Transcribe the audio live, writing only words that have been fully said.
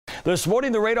This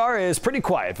morning, the radar is pretty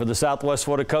quiet for the southwest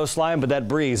Florida coastline, but that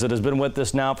breeze that has been with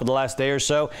us now for the last day or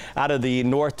so out of the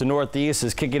north to northeast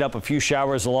is kicking up a few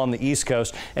showers along the east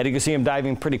coast, and you can see them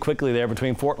diving pretty quickly there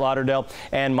between Fort Lauderdale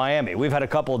and Miami. We've had a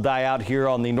couple die out here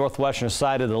on the northwestern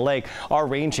side of the lake. Our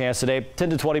rain chance today,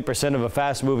 10 to 20% of a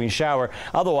fast moving shower.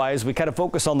 Otherwise, we kind of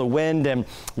focus on the wind and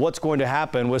what's going to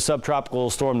happen with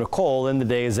Sub-Tropical Storm Nicole in the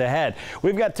days ahead.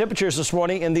 We've got temperatures this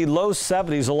morning in the low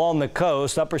 70s along the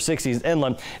coast, upper 60s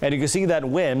inland, and you can see that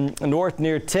wind north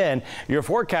near 10. Your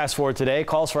forecast for today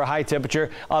calls for a high temperature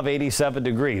of 87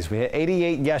 degrees. We hit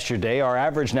 88 yesterday. Our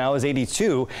average now is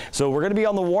 82, so we're going to be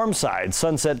on the warm side.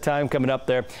 Sunset time coming up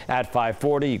there at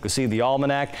 5:40. You can see the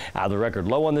almanac. The record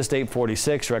low on this date,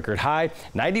 46. Record high,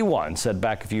 91, set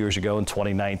back a few years ago in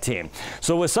 2019.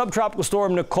 So with Subtropical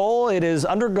Storm Nicole, it is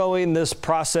undergoing this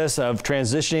process of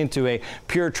transitioning to a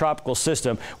pure tropical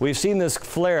system. We've seen this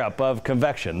flare up of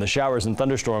convection, the showers and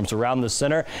thunderstorms around the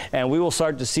center, and we will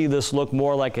start to see this look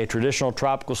more like a traditional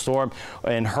tropical storm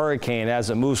and hurricane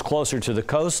as it moves closer to the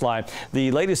coastline.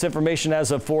 The latest information as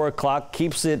of 4 o'clock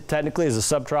keeps it technically as a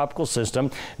subtropical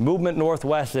system, movement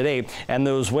northwest at 8, and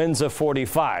those winds of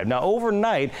 45. Now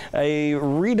overnight, a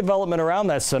redevelopment around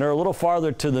that center a little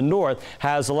farther to the north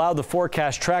has allowed the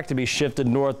forecast track to be shifted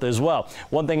north as well.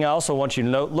 One thing I also want you to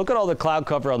note, look at all the cloud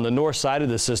cover on the north side of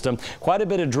the system. Quite a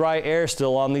bit of dry air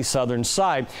still on the southern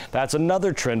side. That's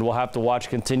another trend we'll have to watch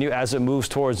continue as it moves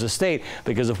towards the state,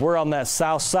 because if we're on that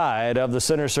south side of the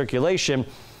center circulation,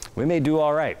 we may do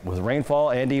all right with rainfall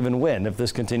and even wind if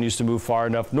this continues to move far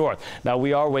enough north. Now,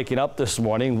 we are waking up this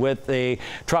morning with a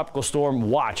tropical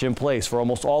storm watch in place for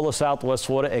almost all of southwest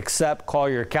Florida except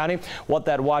Collier County. What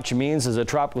that watch means is that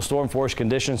tropical storm force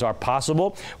conditions are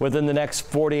possible within the next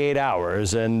 48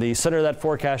 hours. And the center of that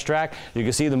forecast track, you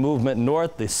can see the movement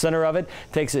north. The center of it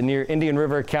takes it near Indian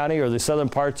River County or the southern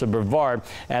parts of Brevard,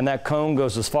 and that cone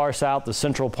goes as far south as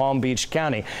central Palm Beach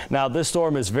County. Now, this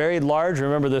storm is very large.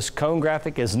 Remember, this cone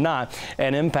graphic is not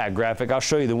an impact graphic. I'll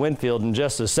show you the wind field in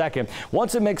just a second.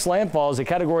 Once it makes landfall as a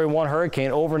Category 1 hurricane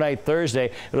overnight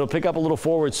Thursday, it'll pick up a little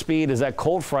forward speed as that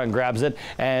cold front grabs it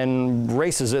and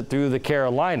races it through the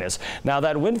Carolinas. Now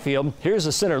that wind field, here's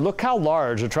the center. Look how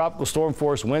large the tropical storm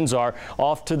force winds are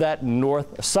off to that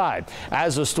north side.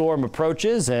 As the storm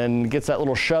approaches and gets that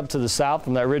little shove to the south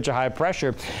from that ridge of high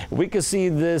pressure, we can see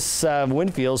this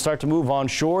wind field start to move on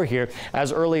shore here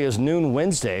as early as noon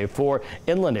Wednesday for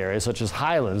inland areas such as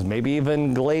Highlands, maybe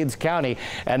even Glades County,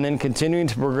 and then continuing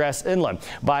to progress inland.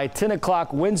 By 10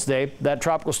 o'clock Wednesday, that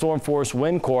tropical storm force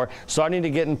wind core starting to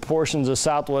get in portions of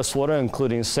southwest Florida,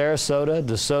 including Sarasota,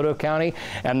 DeSoto County,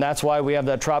 and that's why we have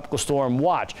that tropical storm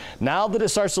watch. Now that it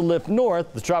starts to lift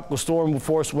north, the tropical storm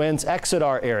force winds exit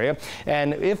our area,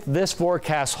 and if this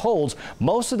forecast holds,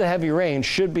 most of the heavy rain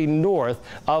should be north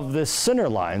of this center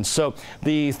line. So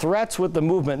the threats with the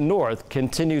movement north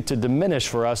continue to diminish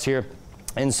for us here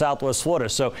in southwest Florida.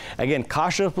 So again,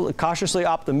 cautiously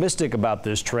optimistic about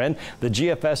this trend. The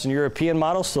GFS and European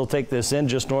models still take this in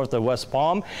just north of West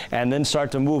Palm and then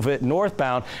start to move it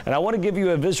northbound. And I want to give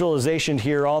you a visualization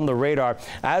here on the radar.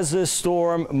 As this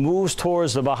storm moves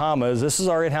towards the Bahamas, this is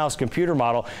our in-house computer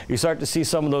model. You start to see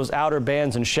some of those outer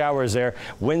bands and showers there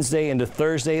Wednesday into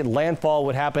Thursday. Landfall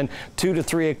would happen 2 to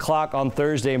 3 o'clock on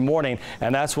Thursday morning,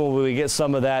 and that's when we get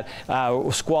some of that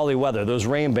squally weather, those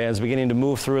rain bands beginning to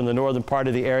move through in the northern part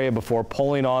of the area before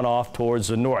pulling on off towards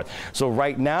the north. So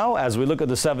right now, as we look at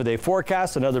the 7-day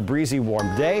forecast, another breezy,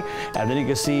 warm day, and then you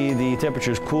can see the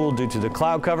temperatures cool due to the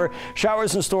cloud cover.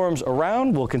 Showers and storms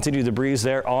around. Will continue the breeze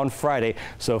there on Friday.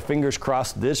 So fingers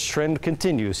crossed this trend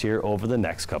continues here over the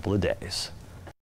next couple of days.